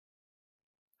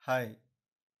Hi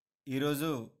ఈరోజు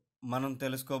మనం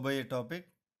తెలుసుకోబోయే topic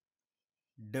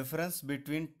difference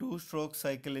between 2 stroke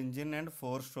cycle engine and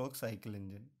 4 stroke cycle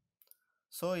engine.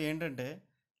 So ఏంటంటే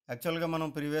యాక్చువల్గా మనం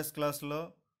ప్రీవియస్ క్లాస్లో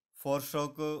 4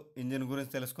 స్ట్రోక్ ఇంజిన్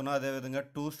గురించి తెలుసుకున్నాం, అదేవిధంగా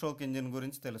 2 స్ట్రోక్ ఇంజిన్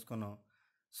గురించి తెలుసుకున్నాం.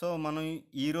 సో మనం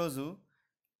ఈరోజు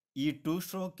ఈ 2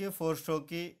 స్ట్రోక్కి 4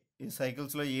 స్ట్రోక్కి ఈ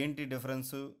సైకిల్స్లో ఏంటి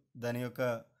డిఫరెన్స్, దాని యొక్క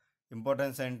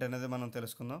ఇంపార్టెన్స్ ఏంటి అనేది మనం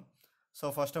తెలుసుకుందాం. So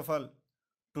first of all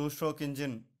 2 stroke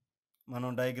engine మనం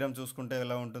డయాగ్రామ్ చూసుకుంటే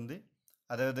ఎలా ఉంటుంది,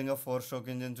 అదేవిధంగా 4 స్ట్రోక్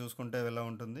ఇంజిన్ చూసుకుంటే ఎలా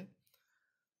ఉంటుంది.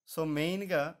 సో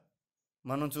మెయిన్గా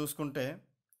మనం చూసుకుంటే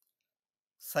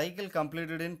cycle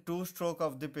completed in 2 stroke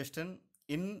of the piston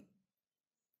in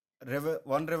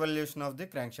 1 revolution of the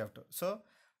crank shaft. So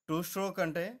 2 stroke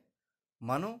అంటే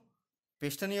మనం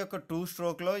పిస్టన్ యొక్క 2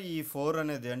 స్ట్రోక్లో ఈ 4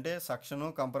 అనేది అంటే సక్షను,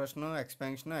 కంప్రెషను,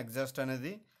 ఎక్స్పాన్షను, ఎగ్జాస్ట్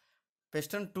అనేది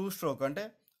పిస్టన్ 2 స్ట్రోక్ అంటే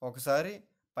ఒకసారి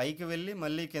పైకి వెళ్ళి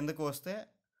మళ్ళీ కిందకు వస్తే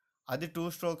అది 2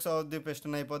 స్ట్రోక్స్ ఆఫ్ ది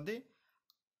పిస్టన్ అయిపోద్ది.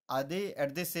 అది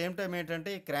అట్ ది సేమ్ టైం ఏంటంటే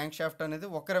ఈ క్రాంక్ షాఫ్ట్ అనేది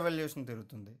ఒక రెవల్యూషన్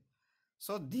తిరుగుతుంది.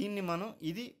 సో దీన్ని మనం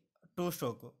ఇది 2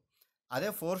 స్ట్రోక్. అదే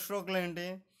 4 స్ట్రోక్లో ఏంటి,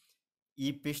 ఈ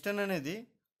పిస్టన్ అనేది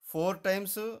 4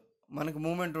 టైమ్స్ మనకు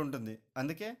మూమెంట్ ఉంటుంది.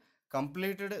 అందుకే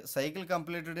cycle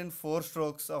completed in 4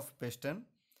 strokes of piston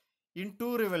in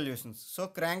 2 revolutions. So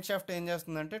crank shaft ఏం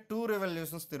చేస్తుందంటే 2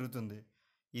 రెవల్యూషన్స్ తిరుగుతుంది.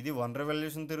 ఇది 1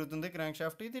 రెవల్యూషన్ తిరుగుతుంది క్రాంక్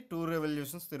షాఫ్ట్, ఇది 2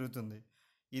 రెవల్యూషన్స్ తిరుగుతుంది.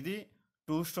 ఇది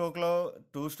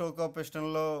 2 స్ట్రోక్ ఆఫ్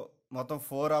పిస్టన్లో మొత్తం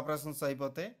 4 ఆపరేషన్స్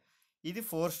అయిపోతే ఇది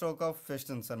 4 స్ట్రోక్ ఆఫ్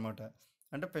పిస్టన్స్ అనమాట.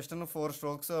 అంటే పిస్టన్ 4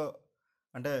 స్ట్రోక్స్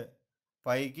అంటే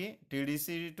పైకి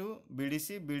TDC to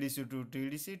BDC, BDC to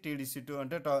TDC, TDC to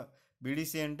అంటే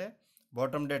బీడీసీ అంటే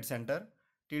బాటమ్ డెడ్ సెంటర్,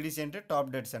 టీడీసీ అంటే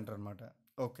టాప్ డెడ్ సెంటర్ అనమాట.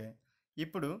 ఓకే,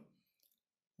 ఇప్పుడు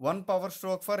 1 power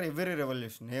stroke for every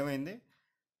revolution ఏమైంది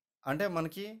అంటే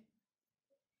మనకి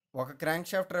ఒక క్రాంక్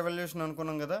షాఫ్ట్ రెవల్యూషన్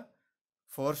అనుకున్నాం కదా,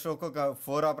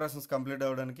 4 ఆపరేషన్స్ కంప్లీట్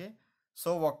అవ్వడానికి. సో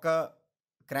ఒక్క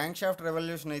క్రాంక్ షాఫ్ట్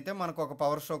రెవల్యూషన్ అయితే మనకు ఒక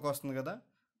పవర్ స్ట్రోక్ వస్తుంది కదా,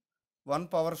 1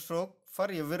 power stroke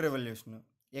for every revolution.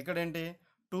 ఇక్కడేంటి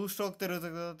 2 stroke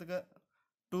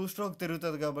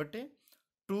తిరుగుతుంది కాబట్టి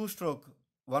 2 stroke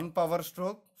 1 power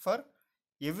stroke for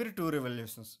every 2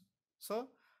 revolutions. So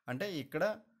అంటే ఇక్కడ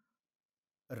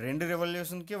 2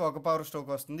 రెవల్యూషన్కి 1 పవర్ స్ట్రోక్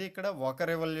వస్తుంది, ఇక్కడ 1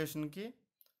 రెవల్యూషన్కి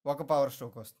 1 పవర్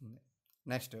స్ట్రోక్ వస్తుంది.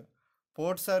 Next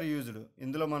ports are used.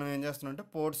 ఇందులో మనం ఏం చేస్తున్నాం అంటే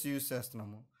పోర్ట్స్ యూజ్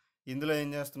చేస్తున్నాము, ఇందులో ఏం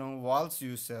చేస్తున్నాము వాల్స్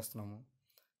యూజ్ చేస్తున్నాము.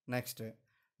 Next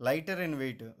lighter in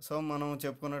weight. So మనం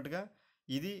చెప్పుకున్నట్టుగా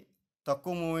ఇది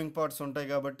తక్కువ మూవింగ్ పార్ట్స్ ఉంటాయి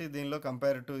కాబట్టి దీనిలో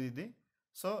కంపేర్ టు ఇది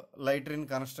సో లైటర్ ఇన్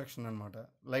కన్స్ట్రక్షన్ అనమాట,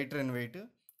 లైటర్ ఇన్ వెయిట్.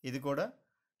 ఇది కూడా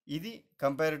ఇది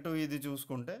కంపేర్ టు ఇది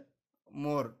చూసుకుంటే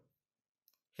more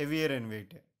heavier in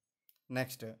weight.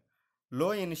 Next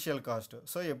లో ఇనిషియల్ కాస్ట్.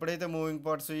 సో ఎప్పుడైతే మూవింగ్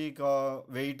పార్ట్స్ ఈ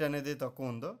వెయిట్ అనేది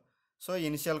తక్కువ ఉందో సో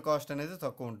ఇనిషియల్ కాస్ట్ అనేది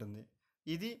తక్కువ ఉంటుంది.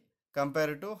 ఇది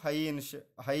compare to high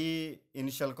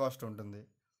initial cost ఉంటుంది.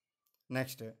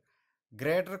 Next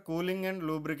greater cooling and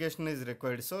lubrication is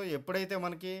required. So ఎప్పుడైతే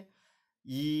మనకి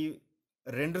ఈ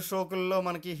 2 స్ట్రోకుల్లో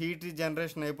మనకి హీట్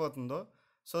జనరేషన్ అయిపోతుందో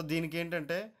సో దీనికి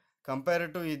ఏంటంటే కంపేర్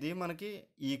టు ఇది మనకి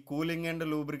ఈ కూలింగ్ అండ్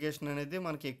లూబ్రికేషన్ అనేది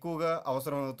మనకి ఎక్కువగా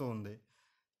అవసరం అవుతూ ఉంది.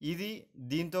 ఇది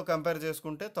దీంతో కంపేర్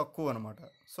చేసుకుంటే తక్కువ అనమాట.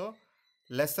 So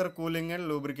lesser cooling and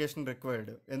lubrication required,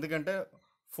 ఎందుకంటే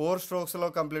 4 స్ట్రోక్స్లో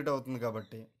కంప్లీట్ అవుతుంది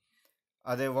కాబట్టి.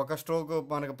 అదే ఒక స్ట్రోక్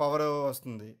మనకి పవర్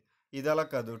వస్తుంది, ఇది అలా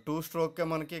కాదు, 2 స్ట్రోక్కే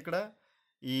మనకి ఇక్కడ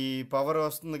ఈ పవర్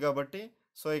వస్తుంది కాబట్టి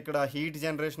సో ఇక్కడ హీట్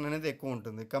జనరేషన్ అనేది ఎక్కువ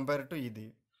ఉంటుంది compare to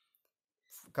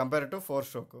 4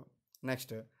 stroke.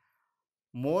 Next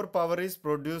more power is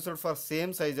produced for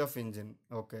same size of engine.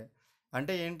 Okay,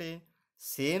 అంటే ఏంటి,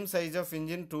 same size of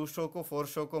engine 2 stroke 4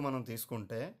 stroke మనం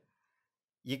తీసుకుంటే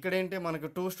ఇక్కడేంటి మనకు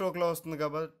 2 స్ట్రోక్లో వస్తుంది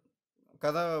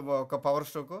కదా ఒక పవర్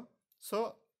స్ట్రోక్. సో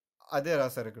అదే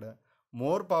రాశారు ఇక్కడ,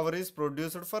 more power is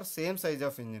produced for same size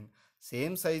of engine.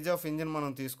 Same size of engine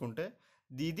మనం తీసుకుంటే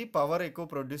ఇది పవర్ ఎక్కువ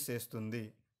ప్రొడ్యూస్ చేస్తుంది,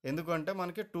 ఎందుకంటే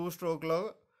మనకి 2 స్ట్రోక్లో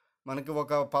మనకి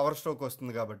ఒక పవర్ స్ట్రోక్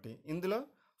వస్తుంది కాబట్టి, ఇందులో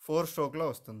 4 స్ట్రోక్లో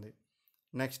వస్తుంది.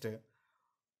 Next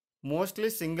mostly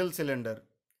single cylinder.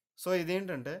 So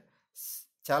ఇదేంటంటే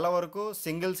చాలా వరకు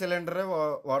సింగిల్ సిలిండరే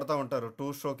వాడుతూ ఉంటారు 2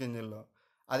 స్ట్రోక్ ఇంజిన్లో,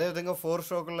 అదేవిధంగా 4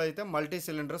 స్ట్రోక్లో అయితే మల్టీ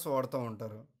సిలిండర్స్ వాడుతూ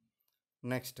ఉంటారు.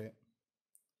 Next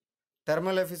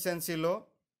thermal efficiency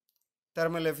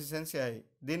high.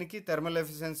 దీనికి థర్మల్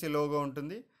ఎఫిషియన్సీ లోగా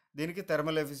ఉంటుంది, దీనికి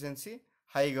థర్మల్ ఎఫిషియన్సీ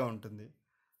హైగా ఉంటుంది.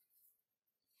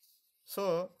 సో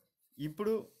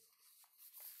ఇప్పుడు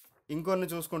ఇంకొన్ని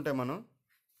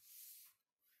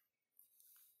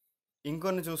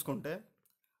చూసుకుంటే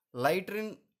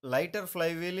lighter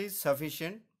flywheel is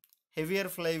sufficient,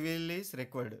 heavier flywheel is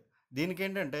required. దీనికి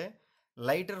ఏంటంటే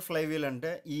లైటర్ ఫ్లైవీల్ అంటే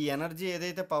ఈ ఎనర్జీ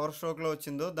ఏదైతే పవర్ స్ట్రోక్లో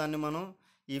వచ్చిందో దాన్ని మనం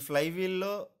ఈ ఫ్లై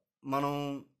వీల్లో మనం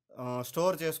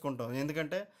స్టోర్ చేసుకుంటాం.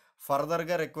 ఎందుకంటే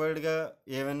ఫర్దర్‌గా రిక్వైర్డ్‌గా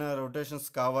ఏవైనా రొటేషన్స్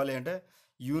కావాలి అంటే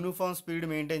యూనిఫామ్ స్పీడ్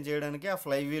మెయింటైన్ చేయడానికి ఆ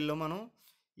ఫ్లై వీల్‌లో మనం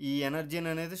ఈ ఎనర్జీని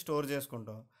అనేది స్టోర్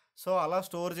చేసుకుంటాం. సో, అలా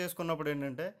స్టోర్ చేసుకున్నప్పుడు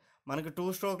ఏంటంటే మనకి 2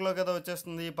 స్ట్రోక్‌లో కదా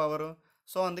వచ్చేస్తుంది ఈ పవరు.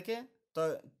 సో, అందుకే త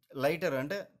లైటర్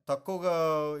అంటే తక్కువగా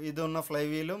ఇది ఉన్న ఫ్లై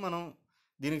వీల్ మనం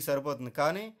దీనికి సరిపోతుంది.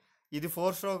 కానీ ఇది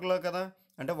 4 స్ట్రోక్‌లో కదా!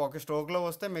 అంటే ఒక స్ట్రోక్‌లో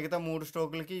వస్తే మిగతా 3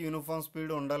 స్ట్రోకులకి యూనిఫామ్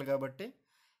స్పీడ్ ఉండాలి కాబట్టి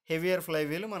హెవియర్ ఫ్లై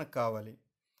వీల్ మనకు కావాలి.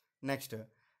 Next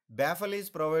బ్యాఫల్ is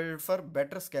provided for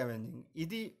better scavenging.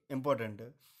 ఇది ఇంపార్టెంట్.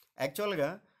 యాక్చువల్‌గా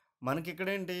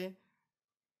మనకిక్కడేంటి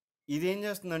ఇదేం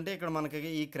చేస్తుందంటే ఇక్కడ మనకి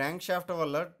ఈ క్రాంక్ షాఫ్ట్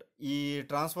వల్ల ఈ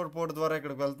ట్రాన్స్‌పోర్ట్ పోర్ట్ ద్వారా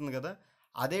ఇక్కడికి వెళ్తుంది కదా!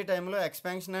 అదే టైంలో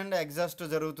ఎక్స్‌పాన్షన్ అండ్ ఎగ్జాస్ట్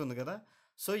జరుగుతుంది కదా!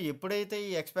 సో, ఎప్పుడైతే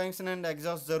ఈ ఎక్స్‌పాన్షన్ అండ్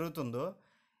ఎగ్జాస్ట్ జరుగుతుందో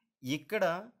ఇక్కడ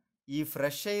ఈ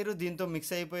ఫ్రెష్ ఎయిర్ దీంతో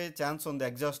మిక్స్ అయిపోయే ఛాన్స్ ఉంది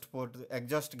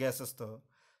ఎగ్జాస్ట్ గ్యాసెస్‌తో.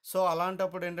 సో,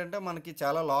 అలాంటప్పుడు ఏంటంటే మనకి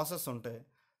చాలా లాసెస్ ఉంటాయి.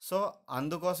 సో,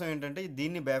 అందుకోసం ఏంటంటే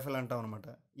దీన్ని బ్యాఫెల్ అంటాం అనమాట.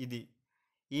 ఇది.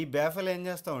 ఈ బ్యాఫెల్ ఏం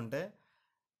చేస్తామంటే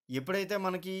ఎప్పుడైతే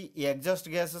మనకి ఈ ఎగ్జాస్ట్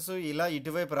గ్యాసెస్ ఇలా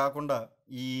ఇటువైపు రాకుండా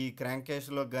ఈ క్రాంక్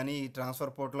కేస్‌లోకి గానీ, ఈ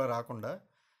ట్రాన్స్‌ఫర్ పోర్ట్‌లో రాకుండా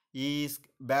ఈ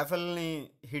బ్యాఫెల్‌ని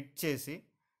హిట్ చేసి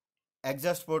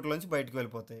ఎగ్జాస్ట్ పోర్ట్‌లోంచి బయటికి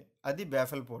వెళ్ళిపోతాయి. అది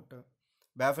బ్యాఫెల్ పోర్ట్.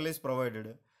 బ్యాఫెల్ is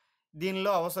provided.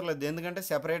 దీనిలో అవసరం లేదు. ఎందుకంటే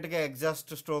సెపరేట్‌గా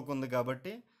ఎగ్జాస్ట్ స్ట్రోక్ ఉంది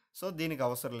కాబట్టి సో, దీనికి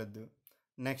అవసరం లేదు.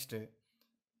 Next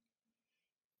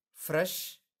fresh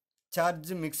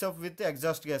charge mix-up with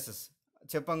exhaust gases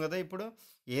చెప్పాం కదా! ఇప్పుడు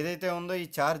ఏదైతే ఉందో ఈ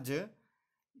చార్జ్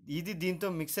ఇది దీంతో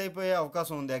మిక్స్ అయిపోయే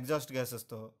అవకాశం ఉంది ఎగ్జాస్ట్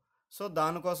గ్యాసెస్‌తో. సో,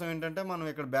 దానికోసం ఏంటంటే మనం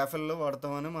ఇక్కడ బ్యాఫెల్‌లో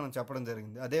వాడతామని మనం చెప్పడం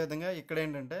జరిగింది. అదేవిధంగా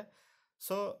ఇక్కడేంటంటే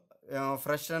సో,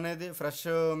 ఫ్రెష్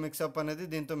మిక్సప్ అనేది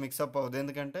దీంతో మిక్సప్ అవ్వదు.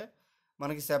 ఎందుకంటే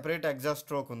మనకి సెపరేట్ ఎగ్జాస్ట్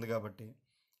స్ట్రోక్ ఉంది కాబట్టి.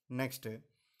 నెక్స్ట్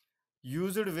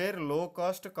యూజ్డ్ వేర్ లో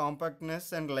కాస్ట్ కాంపాక్ట్‌నెస్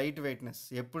అండ్ లైట్ వెయిట్‌నెస్.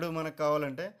 ఎప్పుడు మనకు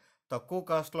కావాలంటే తక్కువ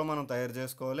కాస్ట్‌లో మనం తయారు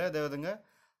చేసుకోవాలి. అదేవిధంగా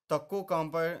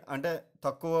తక్కువ అంటే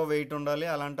తక్కువ వెయిట్ ఉండాలి.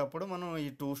 అలాంటప్పుడు మనం ఈ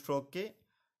 2 స్ట్రోక్‌కి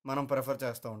మనం ప్రిఫర్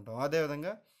చేస్తూ ఉంటాం.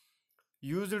 అదేవిధంగా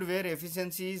used wear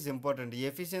efficiency is important.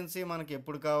 Efficiency మనకి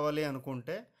ఎప్పుడు కావాలి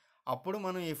అనుకుంటే అప్పుడు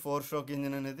మనం ఈ 4 స్ట్రోక్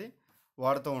ఇంజిన్ అనేది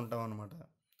వాడుతూ ఉంటాం అనమాట.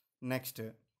 Next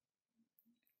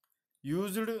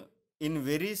used in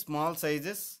very small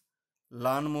sizes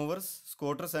lawn movers,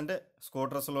 scooters అంటే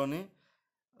స్కూటర్స్‌లోని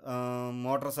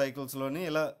మోటార్ సైకిల్స్‌లోని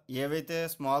ఇలా ఏవైతే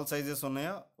స్మాల్ సైజెస్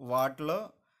ఉన్నాయో వాటిలో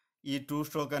ఈ 2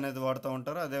 స్ట్రోక్ అనేది వాడుతూ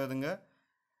ఉంటారు. అదేవిధంగా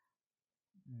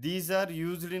these are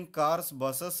used in cars,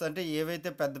 buses అంటే ఏవైతే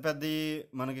పెద్ద పెద్దయి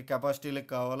మనకి కెపాసిటీలకి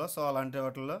కావాలో సో, అలాంటి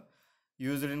వాటిల్లో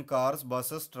used in cars,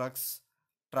 buses, trucks,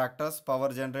 tractors,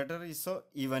 power generator. So,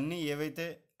 ఇవన్నీ ఏవైతే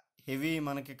హెవీ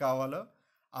మనకి కావాలో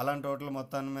అలాంటి వాటిల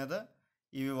మొత్తాన్ని మీద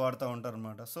ఇవి వాడుతూ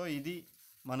ఉంటారనమాట. సో, ఇది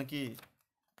మనకి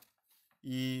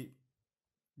ఈ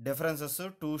డిఫరెన్సెస్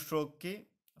 2 స్ట్రోక్‌కి,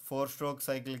 4 స్ట్రోక్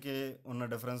సైకిల్‌కి ఉన్న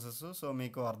డిఫరెన్సెస్. సో,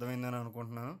 మీకు అర్థమైందని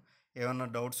అనుకుంటున్నాను. ఏమన్నా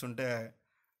డౌట్స్ ఉంటే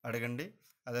అడగండి.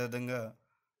 అదేవిధంగా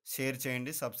షేర్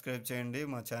చేయండి, సబ్స్క్రైబ్ చేయండి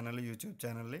మా ఛానల్, యూట్యూబ్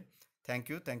ఛానల్‌ని. Thank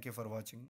you for watching.